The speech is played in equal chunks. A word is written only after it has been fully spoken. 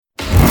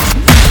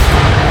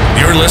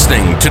You're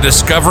listening to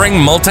Discovering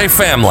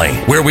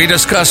Multifamily, where we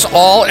discuss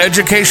all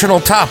educational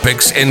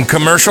topics in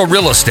commercial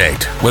real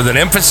estate with an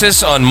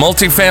emphasis on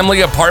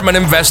multifamily apartment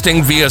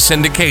investing via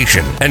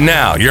syndication. And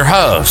now, your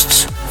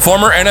hosts,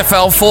 former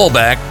NFL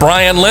fullback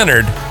Brian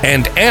Leonard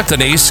and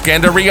Anthony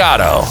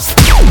Scandariato.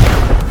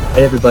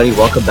 Hey everybody,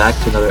 welcome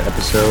back to another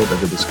episode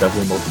of the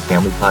Discovering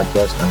Multifamily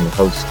podcast. I'm your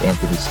host,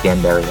 Anthony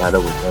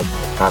Scandariato with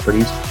Redmond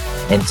Properties.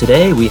 And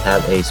today we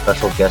have a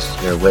special guest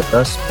here with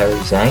us, Perry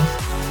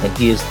Zhang. And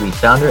he is the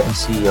founder and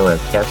CEO at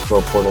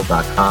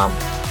cashflowportal.com.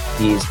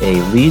 He's a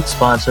lead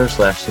sponsor /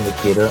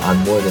 syndicator on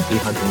more than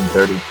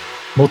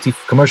 830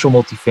 commercial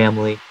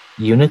multifamily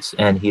units,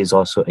 and he is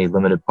also a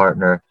limited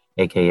partner,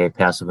 aka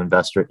passive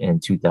investor, in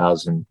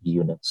 2,000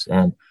 units.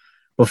 And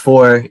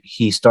before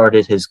he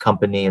started his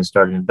company and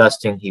started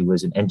investing, he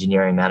was an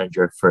engineering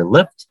manager for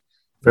Lyft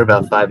for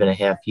about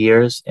 5.5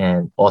 years,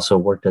 and also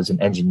worked as an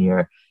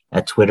engineer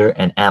at Twitter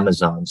and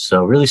Amazon.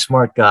 So really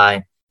smart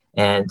guy.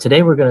 And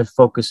today we're going to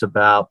focus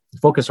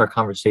our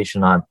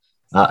conversation on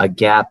a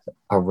gap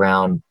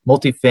around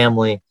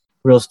multifamily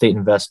real estate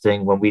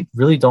investing, when we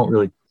don't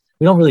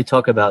really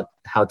talk about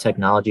how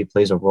technology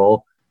plays a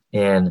role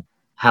in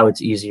how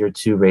it's easier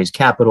to raise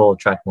capital,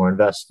 attract more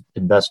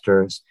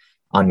investors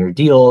on your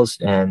deals,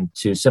 and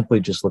to simply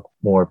just look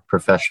more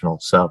professional.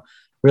 So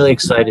really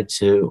excited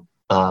to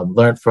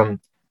learn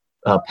from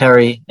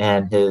Perry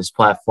and his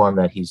platform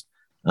that he's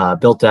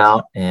built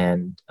out,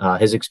 and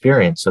his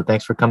experience. So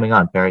thanks for coming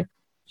on, Perry.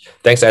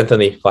 Thanks,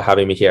 Anthony, for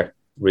having me here.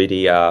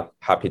 Really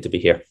happy to be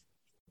here.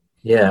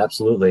 Yeah,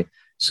 absolutely.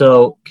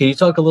 So can you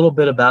talk a little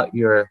bit about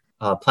your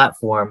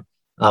platform?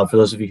 For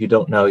those of you who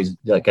don't know, he's,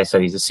 like I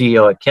said, he's the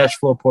CEO at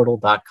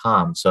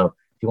cashflowportal.com. So if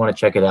you want to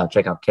check it out,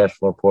 check out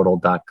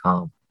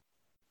cashflowportal.com.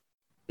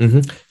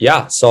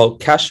 Yeah, so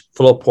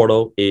Cashflow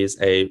Portal is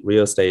a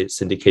real estate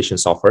syndication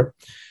software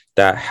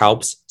that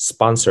helps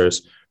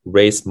sponsors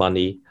raise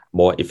money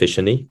more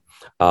efficiently,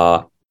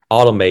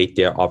 automate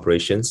their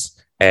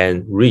operations,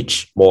 and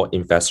reach more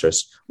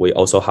investors. We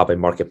also have a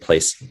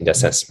marketplace in that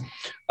sense.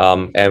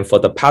 And for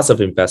the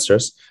passive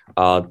investors,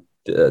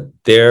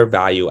 their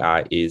value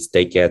add is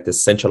they get the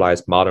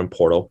centralized modern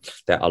portal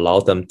that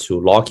allows them to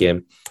log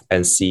in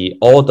and see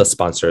all the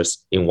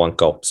sponsors in one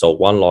go. So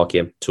one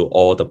login to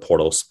all the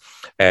portals,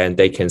 and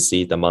they can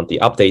see the monthly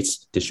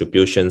updates,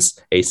 distributions,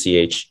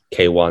 ACH,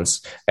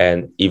 K1s,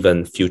 and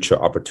even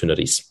future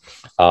opportunities.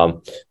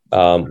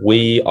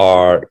 We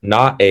are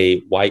not a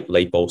white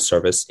label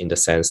service in the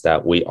sense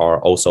that we are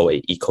also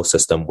an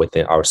ecosystem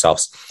within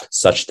ourselves,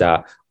 such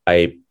that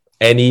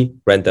any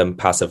random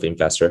passive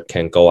investor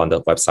can go on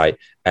the website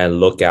and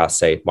look at,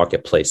 say,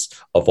 marketplace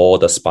of all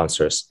the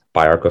sponsors,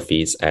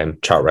 biographies,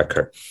 and chart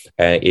record.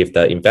 And if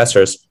the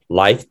investors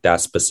like that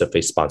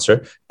specific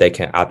sponsor, they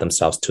can add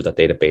themselves to the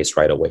database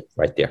right away,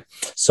 right there.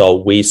 So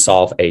we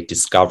solve a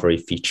discovery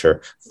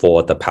feature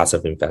for the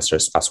passive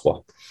investors as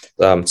well.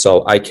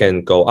 So I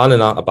can go on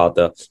and on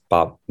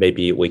but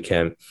maybe we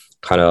can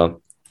kind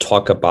of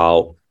talk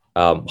about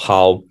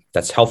how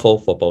that's helpful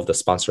for both the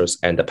sponsors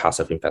and the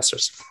passive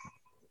investors.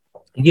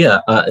 Yeah,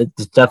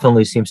 it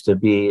definitely seems to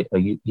be,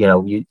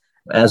 you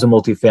as a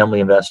multifamily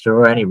investor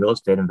or any real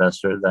estate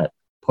investor that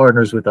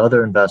partners with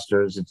other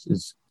investors,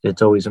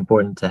 it's always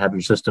important to have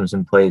your systems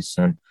in place,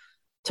 and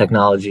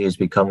technology is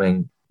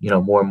becoming,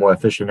 more and more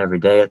efficient every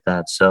day at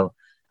that. So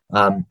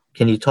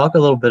can you talk a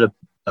little bit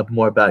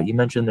more about, you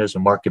mentioned there's a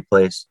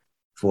marketplace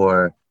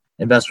for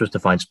investors to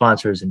find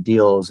sponsors and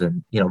deals,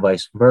 and,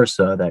 vice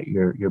versa, that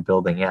you're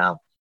building out.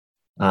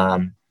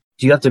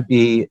 Do you have to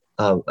be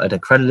an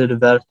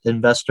accredited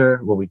investor,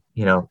 what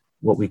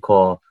we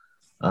call,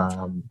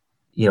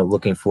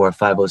 looking for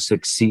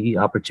 506C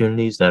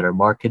opportunities that are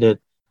marketed?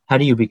 How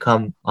do you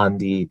become, on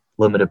the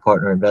limited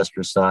partner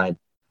investor side,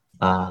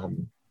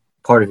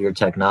 part of your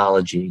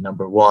technology,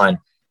 number one?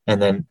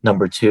 And then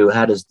number two,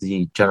 how does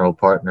the general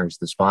partners,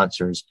 the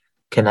sponsors,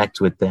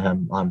 connect with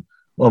them on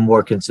a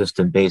more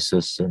consistent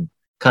basis and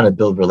kind of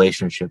build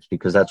relationships?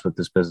 Because that's what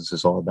this business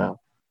is all about.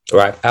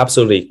 Right.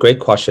 Absolutely. Great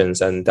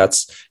questions. And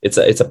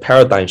it's a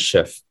paradigm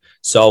shift.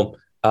 So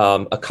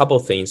a couple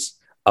of things.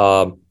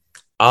 On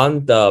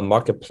the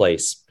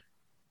marketplace,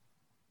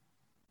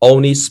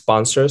 only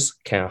sponsors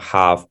can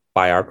have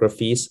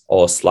biographies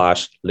or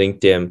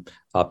 /LinkedIn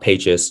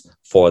pages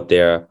for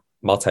their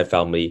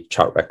multifamily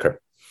chart record.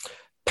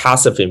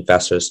 Passive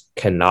investors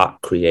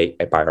cannot create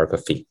a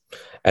biography.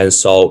 And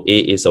so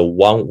it is a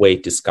one-way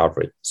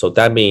discovery. So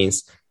that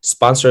means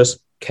sponsors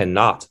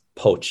cannot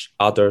poach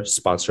other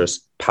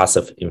sponsors'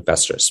 passive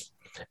investors.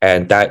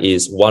 And that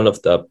is one of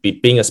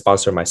being a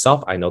sponsor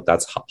myself, I know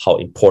that's how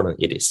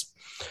important it is.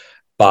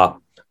 But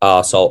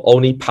so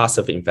only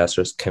passive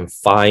investors can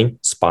find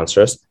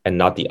sponsors and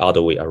not the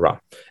other way around.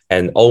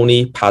 And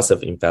only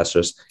passive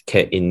investors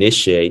can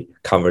initiate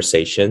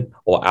conversation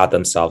or add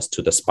themselves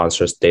to the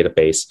sponsors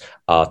database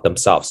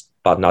themselves,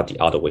 but not the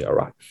other way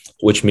around,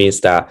 which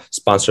means that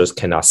sponsors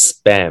cannot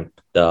spam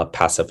the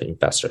passive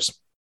investors.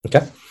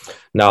 Okay.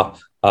 Now,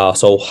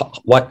 so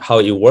how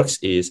it works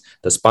is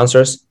the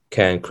sponsors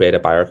can create a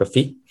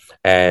biography,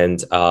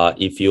 And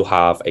if you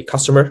have a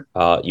customer,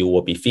 you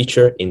will be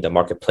featured in the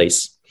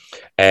marketplace.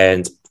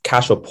 And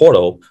Cashflow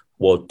Portal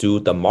will do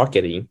the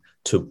marketing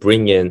to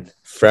bring in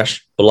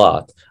fresh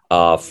blood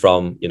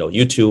from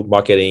YouTube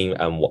marketing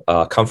and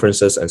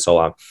conferences and so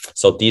on.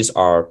 So these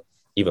are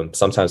even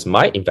sometimes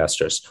my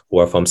investors who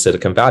are from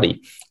Silicon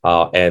Valley,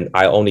 and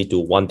I only do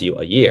one deal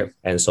a year,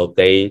 and so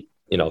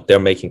they're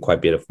making quite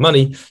a bit of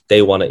money.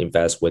 They want to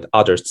invest with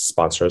other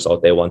sponsors,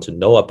 or they want to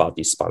know about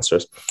these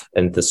sponsors,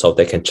 and so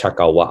they can check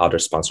out what other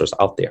sponsors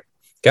out there.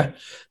 Okay.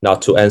 Now,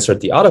 to answer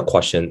the other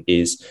question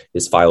is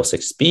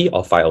 506B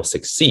or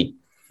 506C?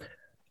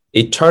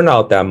 It turned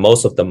out that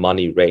most of the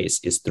money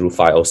raised is through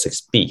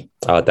 506B.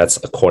 That's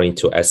according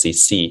to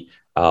SEC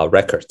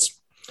records.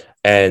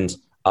 And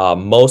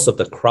most of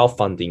the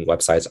crowdfunding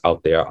websites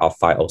out there are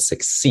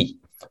 506C.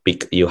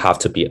 You have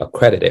to be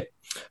accredited.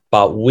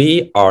 But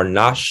we are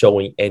not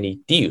showing any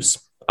deals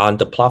on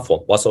the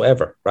platform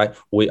whatsoever, right?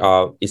 We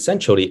are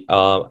essentially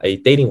a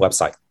dating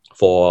website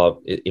for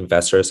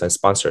investors and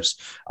sponsors.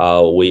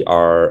 We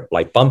are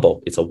like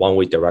Bumble. It's a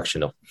one-way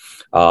directional.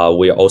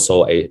 We are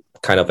also a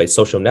kind of a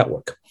social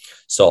network.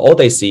 So all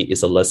they see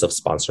is a list of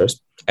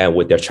sponsors and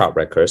with their chart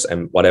records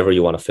and whatever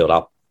you want to fill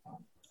out.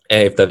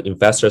 And if the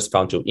investors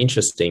found you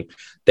interesting,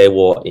 they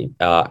will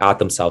add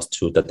themselves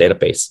to the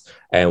database.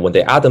 And when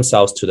they add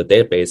themselves to the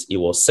database, it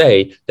will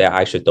say that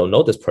I actually don't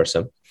know this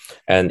person.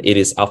 And it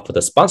is up for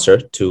the sponsor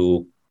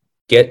to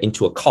get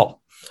into a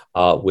call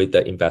with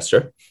the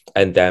investor.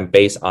 And then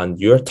based on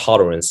your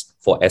tolerance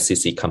for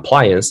SEC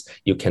compliance,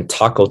 you can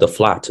toggle the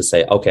flag to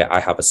say, okay,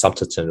 I have a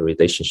substantive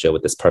relationship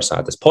with this person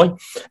at this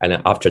point. And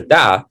then after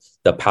that,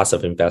 the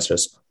passive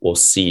investors will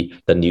see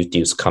the new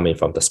deals coming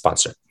from the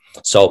sponsor.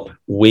 So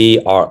we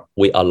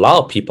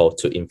allow people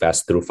to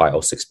invest through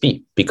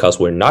 506B because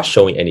we're not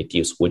showing any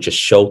deals. We just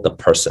show the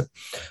person.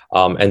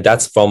 And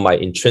that's from my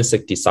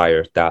intrinsic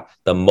desire that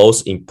the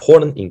most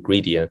important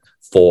ingredient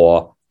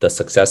for the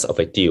success of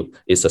a deal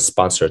is the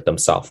sponsor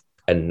themselves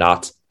and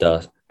not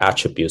the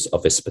attributes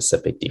of a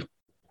specific deal.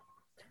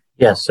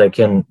 Yes, I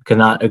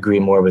cannot agree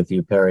more with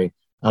you, Perry.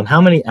 How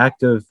many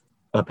active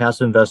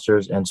passive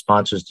investors and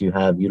sponsors do you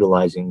have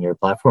utilizing your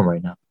platform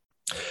right now?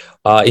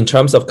 In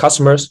terms of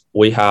customers,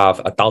 we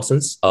have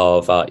thousands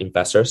of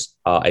investors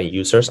and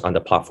users on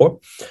the platform.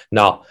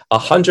 Now,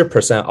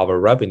 100% of our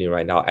revenue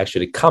right now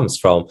actually comes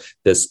from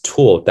this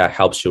tool that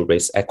helps you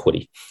raise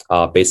equity.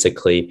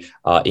 Basically,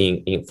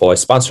 for a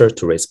sponsor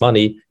to raise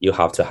money, you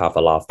have to have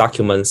a lot of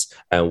documents,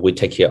 and we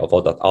take care of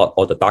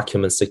all the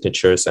document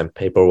signatures and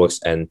paperwork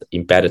and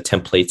embedded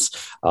templates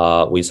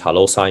with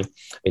HelloSign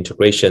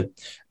integration.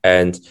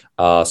 And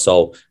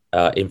so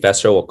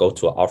investor will go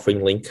to an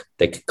offering link.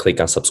 They can click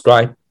on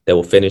subscribe. They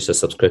will finish the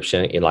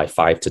subscription in like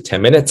 5 to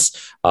 10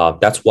 minutes.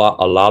 That's what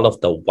a lot of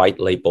the white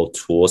label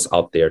tools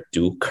out there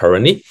do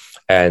currently.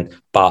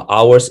 But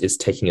ours is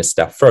taking a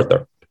step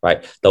further,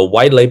 right? The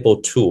white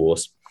label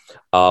tools,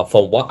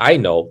 from what I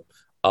know,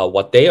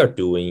 what they are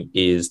doing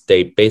is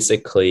they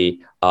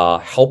basically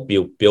help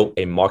you build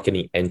a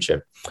marketing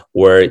engine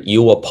where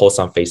you will post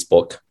on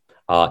Facebook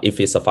if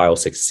it's a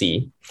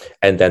 506C,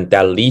 and then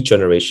that lead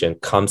generation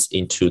comes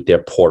into their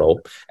portal,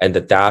 and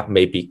that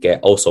maybe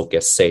also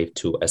gets saved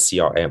to a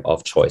CRM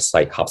of choice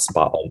like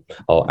HubSpot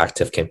or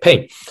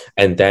ActiveCampaign,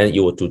 and then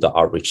you will do the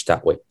outreach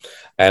that way.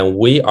 And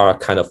we are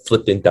kind of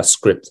flipping that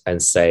script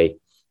and say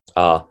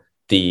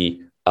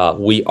we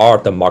are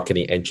the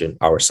marketing engine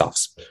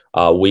ourselves.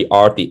 We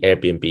are the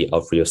Airbnb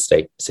of real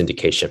estate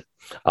syndication,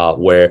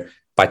 where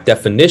by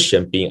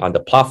definition, being on the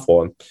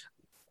platform,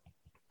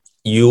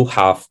 you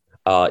have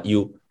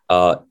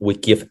we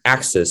give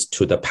access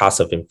to the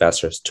passive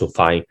investors to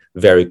find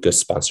very good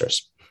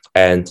sponsors.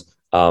 And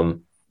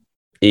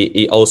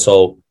it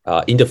also,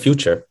 in the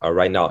future,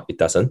 right now it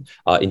doesn't,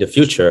 in the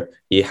future,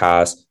 it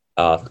has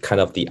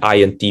kind of the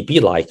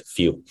INDB-like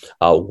view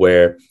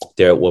where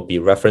there will be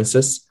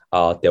references,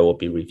 there will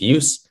be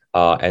reviews,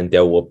 and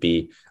there will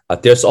be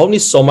there's only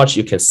so much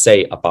you can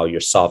say about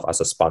yourself as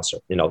a sponsor.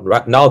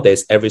 Right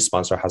nowadays, every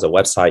sponsor has a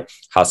website,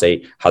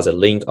 has a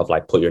link of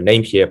like, put your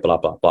name here, blah,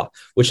 blah, blah,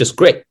 which is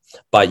great,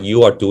 but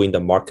you are doing the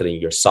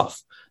marketing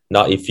yourself.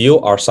 Now, if you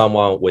are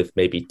someone with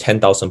maybe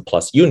 10,000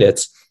 plus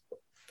units,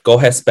 go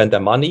ahead, spend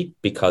that money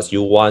because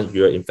you want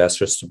your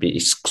investors to be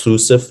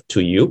exclusive to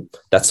you.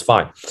 That's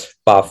fine.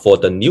 But for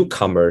the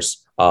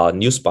newcomers,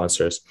 new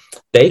sponsors,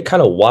 they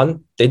don't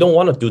want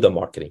to do the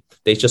marketing.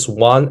 They just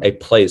want a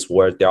place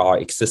where there are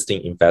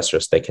existing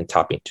investors they can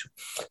tap into.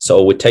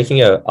 So we're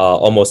taking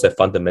almost a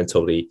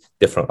fundamentally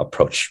different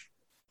approach.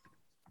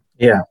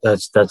 Yeah,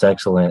 that's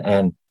excellent.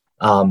 And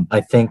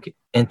I think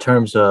in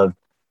terms of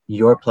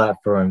your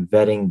platform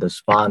vetting the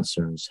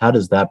sponsors, how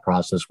does that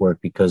process work?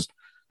 Because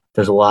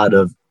there's a lot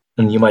of,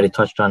 and you might have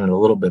touched on it a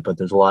little bit, but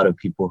there's a lot of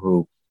people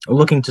who are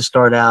looking to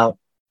start out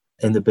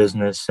in the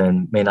business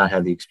and may not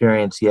have the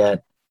experience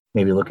yet,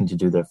 maybe looking to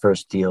do their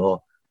first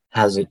deal,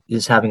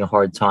 is having a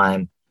hard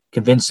time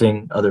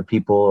convincing other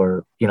people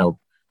or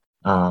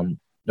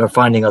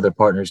finding other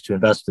partners to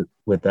invest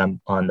with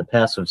them on the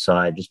passive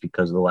side just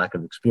because of the lack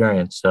of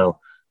experience. So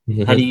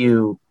how do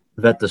you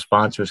vet the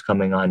sponsors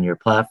coming on your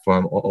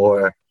platform,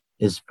 or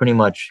is pretty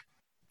much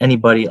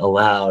anybody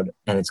allowed,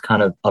 and it's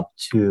kind of up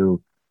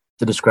to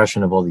the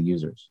discretion of all the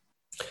users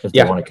if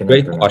they want to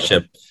connect?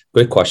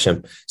 Great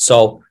question.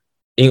 So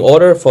in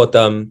order for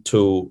them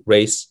to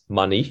raise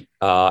money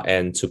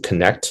and to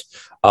connect,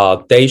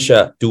 they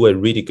should do a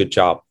really good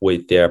job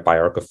with their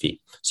biography.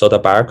 So the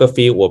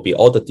biography will be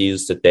all the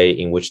deals the day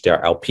in which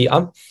they're LP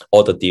on,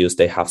 all the deals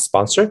they have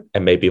sponsored,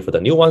 and maybe for the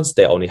new ones,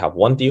 they only have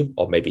one deal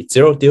or maybe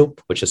zero deal,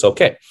 which is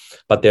okay.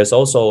 But there's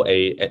also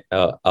a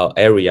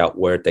area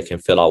where they can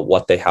fill out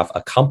what they have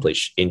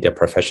accomplished in their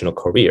professional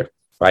career,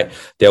 right?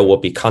 There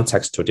will be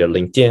context to their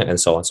LinkedIn and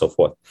so on and so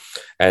forth.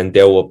 And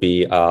there will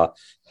be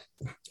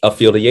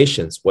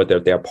affiliations, whether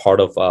they're part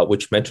of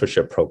which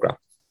mentorship program.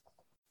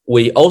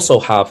 We also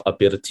have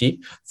ability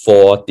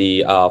for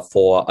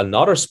for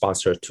another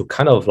sponsor to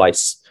kind of like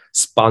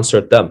sponsor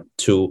them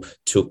to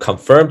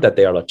confirm that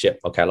they are legit.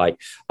 Okay,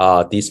 like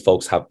these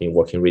folks have been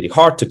working really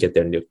hard to get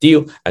their new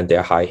deal, and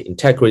they're high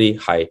integrity,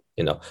 high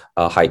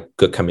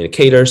good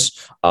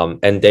communicators,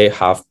 and they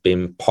have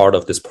been part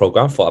of this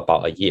program for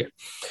about a year.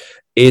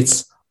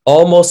 It's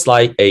almost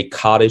like a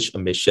cottage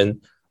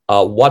admission.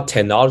 What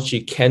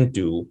technology can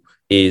do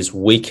is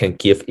we can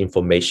give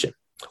information.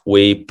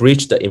 We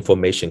bridge the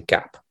information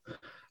gap.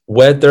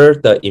 Whether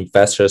the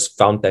investors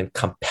found them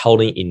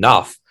compelling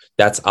enough,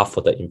 that's up for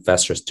the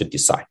investors to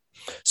decide.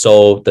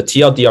 So the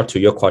TLDR to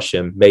your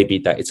question may be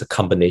that it's a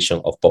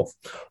combination of both.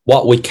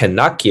 What we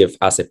cannot give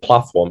as a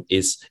platform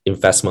is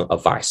investment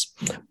advice.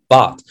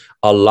 But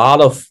a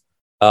lot of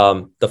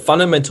the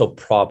fundamental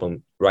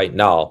problem right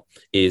now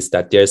is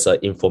that there's an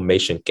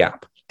information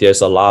gap.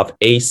 There's a lot of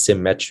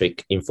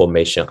asymmetric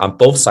information on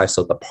both sides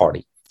of the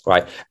party.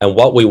 Right. And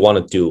what we want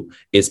to do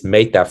is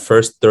make that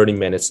first 30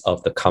 minutes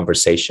of the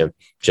conversation,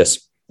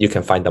 you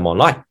can find them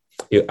online.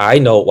 I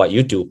know what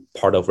you do,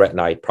 part of Red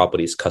Knight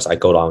Properties, because I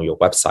go on your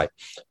website.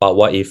 But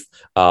what if,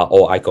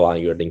 or I go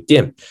on your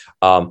LinkedIn?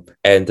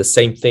 And the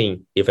same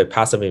thing, if a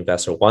passive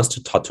investor wants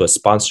to talk to a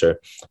sponsor,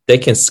 they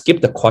can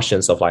skip the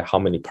questions of like, how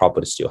many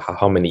properties do you have?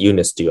 How many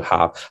units do you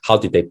have? How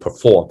did they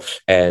perform?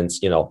 And,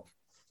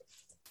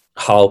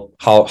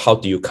 how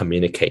do you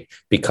communicate?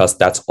 Because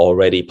that's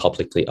already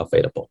publicly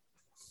available.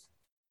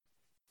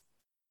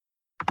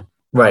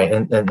 Right.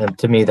 And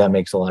to me, that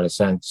makes a lot of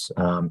sense.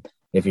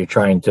 If you're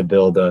trying to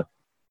build a,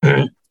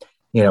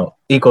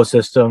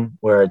 ecosystem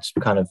where it's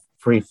kind of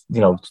free,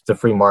 it's the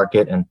free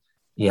market, and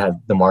you have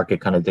the market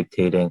kind of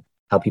dictating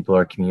how people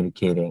are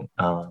communicating.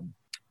 I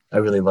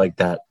really like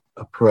that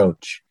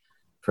approach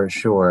for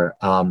sure.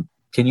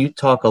 Can you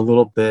talk a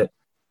little bit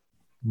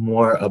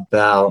more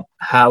about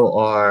how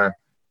are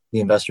the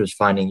investors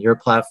finding your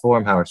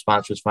platform? How are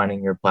sponsors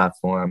finding your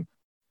platform?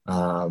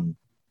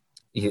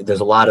 There's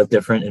a lot of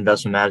different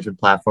investment management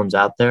platforms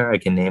out there. I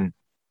can name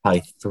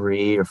probably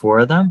 3 or 4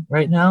 of them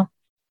right now.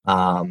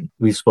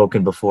 We've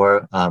spoken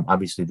before.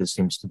 Obviously, this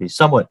seems to be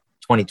somewhat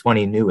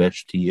 2020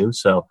 newish to you.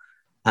 So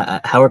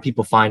how are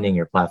people finding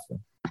your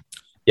platform?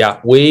 Yeah,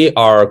 we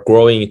are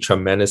growing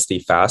tremendously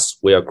fast.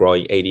 We are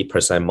growing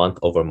 80% month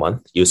over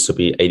month. Used to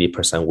be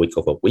 80% week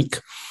over week.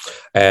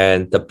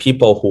 And the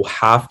people who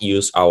have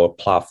used our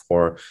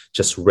platform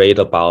just rate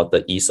about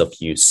the ease of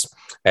use,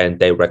 and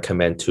they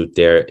recommend to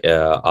their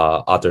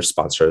other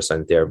sponsors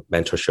and their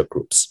mentorship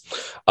groups.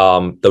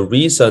 The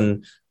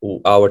reason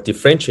our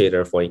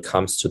differentiator when it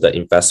comes to the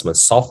investment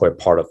software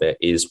part of it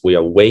is we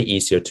are way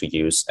easier to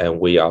use, and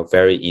we are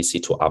very easy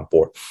to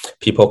onboard.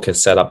 People can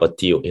set up a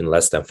deal in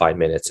less than 5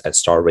 minutes and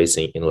start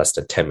raising in less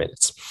than 10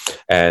 minutes.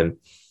 And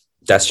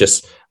that's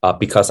just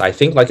because I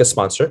think like a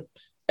sponsor.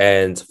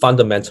 And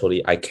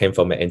fundamentally, I came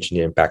from an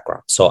engineering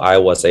background. So I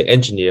was an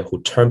engineer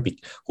who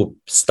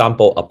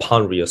stumbled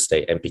upon real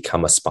estate and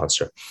become a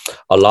sponsor.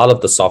 A lot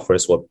of the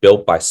softwares were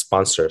built by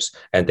sponsors,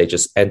 and they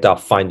just end up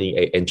finding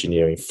an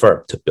engineering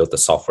firm to build the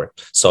software.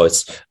 So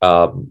it's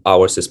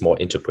ours is more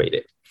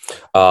integrated.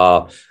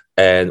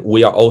 And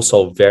we are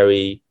also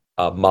very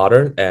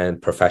modern and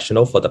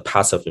professional for the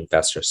passive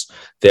investors.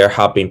 There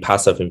have been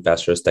passive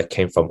investors that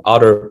came from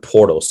other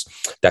portals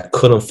that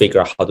couldn't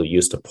figure out how to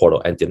use the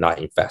portal and did not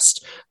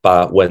invest.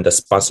 But when the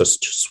sponsors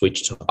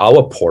switched to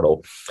our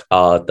portal,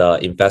 the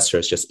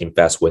investors just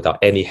invest without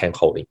any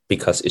handholding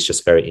because it's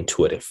just very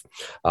intuitive.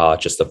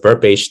 Just the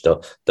verbiage,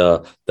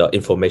 the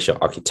information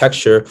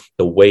architecture,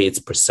 the way it's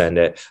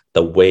presented,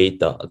 the way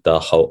the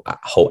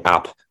whole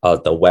app,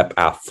 the web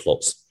app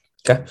flows.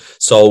 Okay,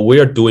 so we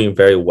are doing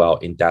very well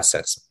in that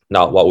sense.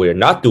 Now, what we're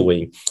not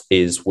doing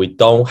is we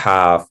don't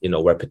have,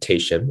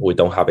 reputation. We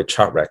don't have a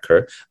track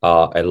record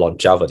and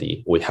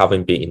longevity. We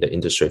haven't been in the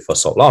industry for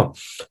so long.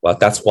 Well,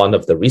 that's one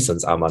of the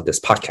reasons I'm on this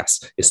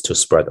podcast, is to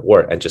spread the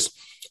word and just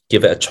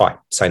give it a try.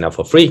 Sign up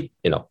for free,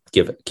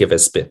 give it a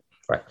spin,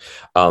 right?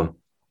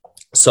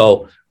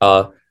 So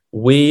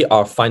we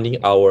are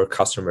finding our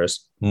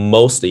customers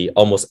mostly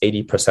almost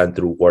 80%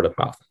 through word of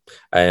mouth,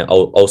 and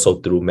also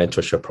through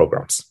mentorship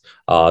programs.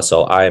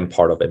 So I am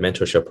part of a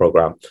mentorship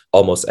program.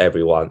 Almost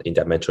everyone in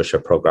that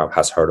mentorship program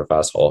has heard of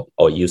us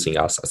or using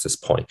us at this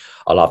point.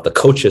 A lot of the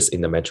coaches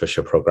in the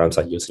mentorship programs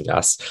are using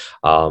us,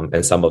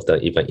 and some of them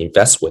even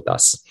invest with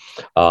us.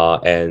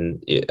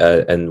 And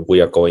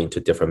we are going to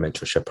different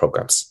mentorship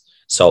programs.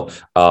 So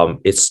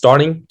it's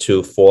starting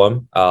to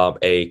form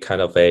a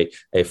kind of a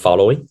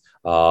following.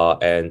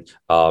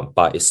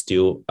 But it's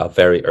still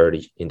very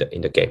early in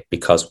the game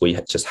because we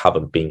just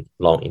haven't been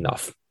long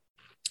enough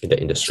in the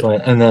industry.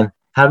 Excellent. And then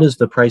how does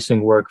the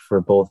pricing work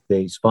for both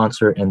the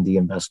sponsor and the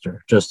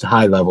investor? Just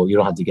high level. You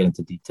don't have to get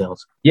into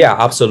details. Yeah,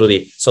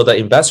 absolutely. So the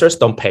investors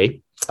don't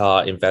pay.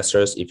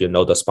 Investors, if you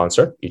know the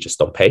sponsor, you just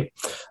don't pay.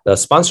 The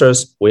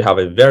sponsors, we have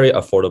a very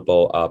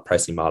affordable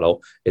pricing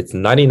model. It's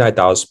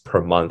 $99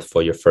 per month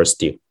for your first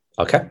deal.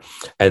 Okay.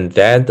 And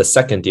then the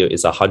second deal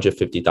is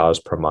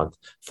 $150 per month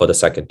for the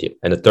second deal.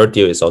 And the third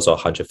deal is also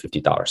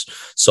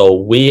 $150. So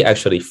we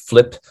actually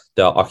flip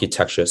the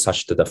architecture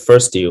such that the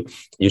first deal,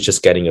 you're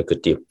just getting a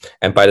good deal.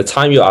 And by the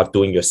time you are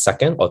doing your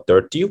second or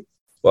third deal,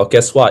 well,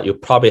 guess what? You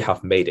probably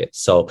have made it.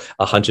 So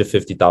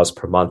 $150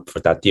 per month for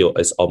that deal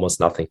is almost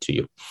nothing to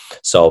you.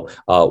 So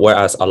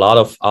whereas a lot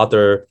of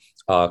other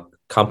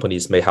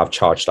companies may have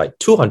charged like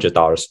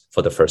 $200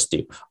 for the first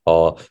deal,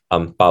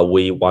 but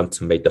we want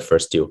to make the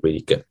first deal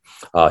really good.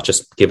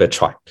 Just give it a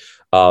try.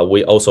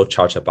 We also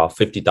charge about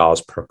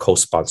 $50 per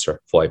co-sponsor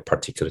for a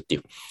particular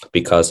deal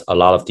because a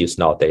lot of deals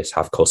nowadays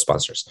have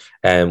co-sponsors,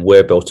 and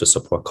we're able to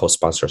support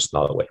co-sponsors in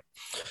another way.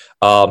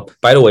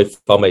 By the way,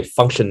 from a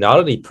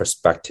functionality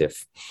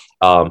perspective,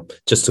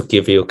 just to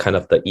give you kind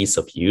of the ease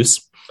of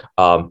use,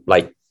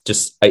 like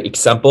just an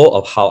example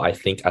of how I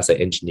think as an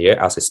engineer,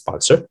 as a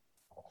sponsor.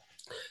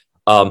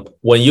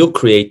 When you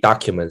create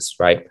documents,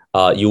 right,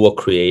 you will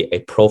create a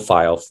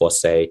profile for,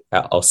 say,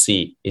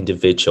 LLC,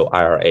 individual,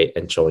 IRA,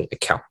 and joint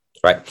account,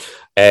 right?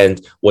 And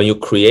when you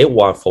create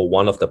one for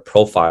one of the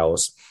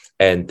profiles,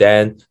 and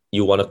then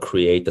you want to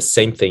create the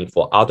same thing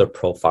for other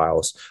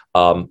profiles,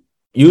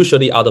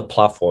 usually other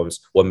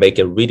platforms will make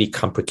it really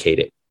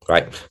complicated,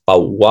 right? But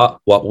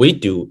what we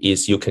do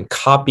is you can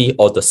copy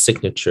all the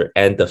signature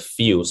and the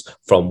fields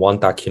from one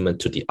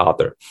document to the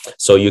other.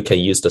 So you can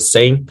use the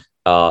same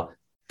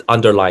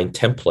underlying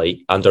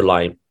template,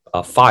 underlying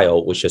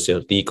file, which is a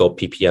legal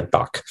PPM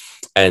doc.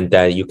 And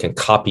then you can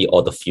copy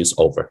all the fields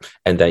over.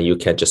 And then you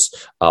can just,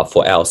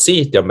 for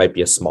LLC, there might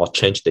be a small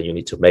change that you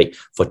need to make.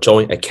 For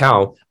joint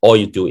account, all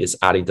you do is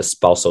adding the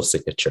spousal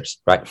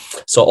signatures, right?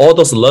 So all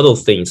those little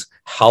things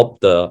help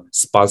the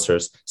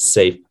sponsors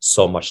save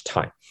so much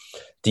time.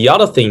 The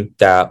other thing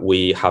that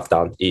we have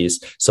done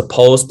is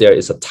suppose there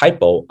is a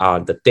typo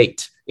on the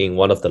date in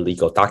one of the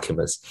legal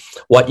documents.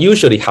 What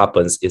usually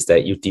happens is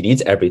that you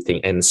delete everything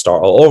and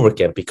start all over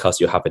again because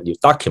you have a new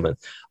document.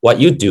 What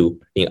you do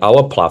in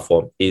our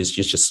platform is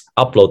you just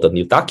upload the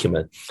new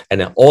document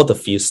and then all the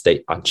fields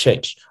stay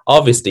unchanged.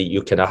 Obviously,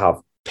 you cannot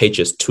have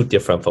pages too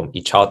different from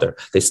each other.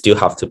 They still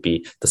have to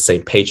be the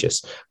same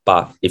pages.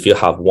 But if you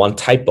have one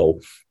typo,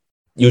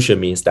 usually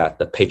means that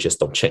the pages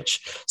don't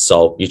change.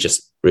 So you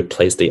just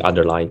replace the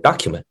underlying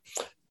document.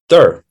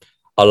 Third,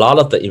 a lot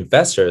of the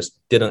investors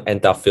didn't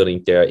end up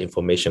filling their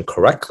information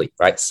correctly,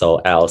 right? So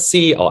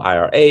LLC or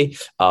IRA,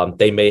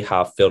 they may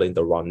have filled in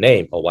the wrong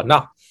name or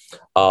whatnot.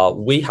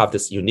 We have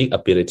this unique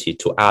ability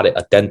to add an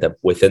addendum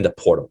within the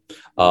portal.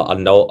 I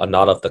know a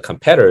lot of the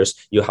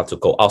competitors, you have to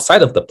go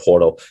outside of the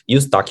portal,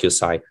 use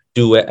DocuSign,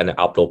 do it, and then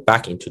upload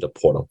back into the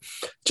portal.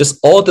 Just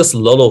all these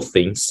little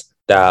things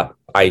that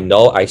I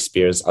know I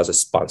experienced as a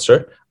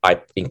sponsor,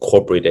 I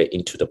incorporate it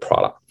into the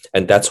product.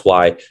 And that's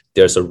why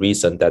there's a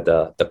reason that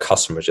the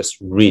customers just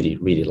really,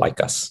 really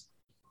like us.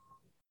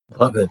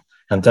 Love it.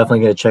 I'm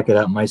definitely going to check it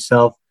out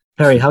myself.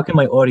 Perry, how can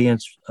my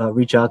audience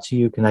reach out to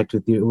you, connect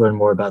with you, learn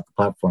more about the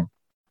platform?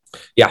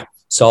 Yeah.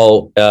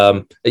 So,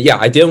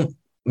 I didn't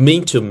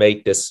mean to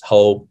make this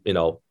whole,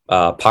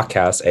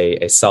 podcast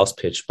a sales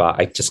pitch, but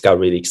I just got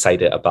really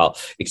excited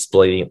about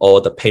explaining all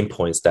the pain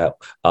points that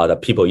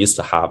people used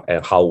to have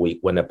and how we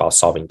went about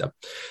solving them.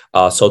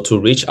 So to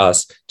reach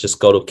us, just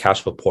go to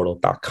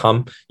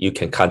cashflowportal.com. You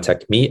can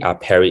contact me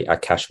at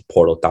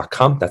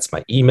perry@cashflowportal.com. That's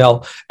my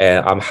email.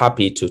 And I'm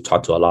happy to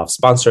talk to a lot of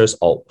sponsors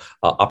or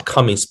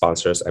upcoming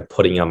sponsors and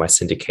putting on my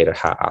syndicator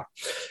hat on.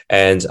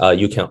 And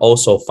you can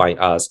also find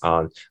us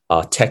on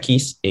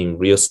Techies in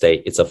Real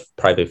Estate. It's a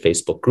private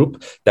Facebook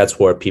group. That's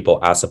where people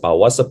ask about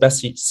what's the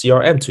best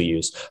CRM to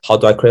use? How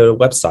do I create a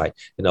website?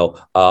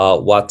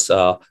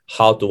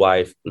 How do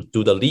I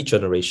do the lead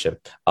generation?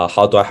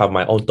 How do I have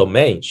my own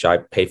domain? Should I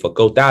pay for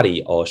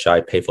GoDaddy or should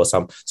I pay for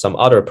some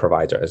other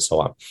provider and so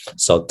on?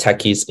 So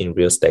Techies in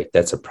Real Estate,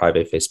 that's a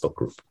private Facebook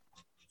group.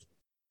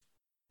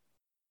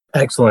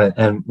 Excellent.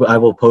 And I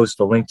will post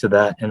a link to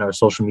that in our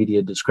social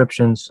media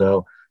description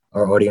so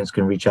our audience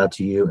can reach out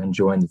to you and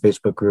join the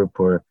Facebook group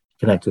or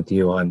connect with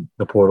you on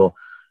the portal.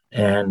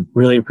 And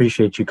really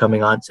appreciate you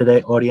coming on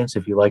today, audience.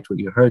 If you liked what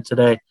you heard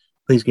today,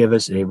 please give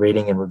us a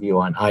rating and review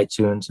on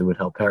iTunes. It would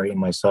help Perry and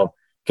myself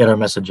get our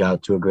message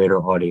out to a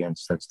greater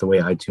audience. That's the way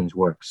iTunes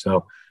works.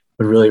 So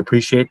we really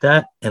appreciate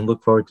that and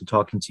look forward to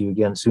talking to you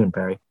again soon,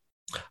 Perry.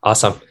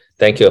 Awesome.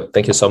 Thank you.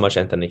 Thank you so much,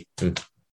 Anthony.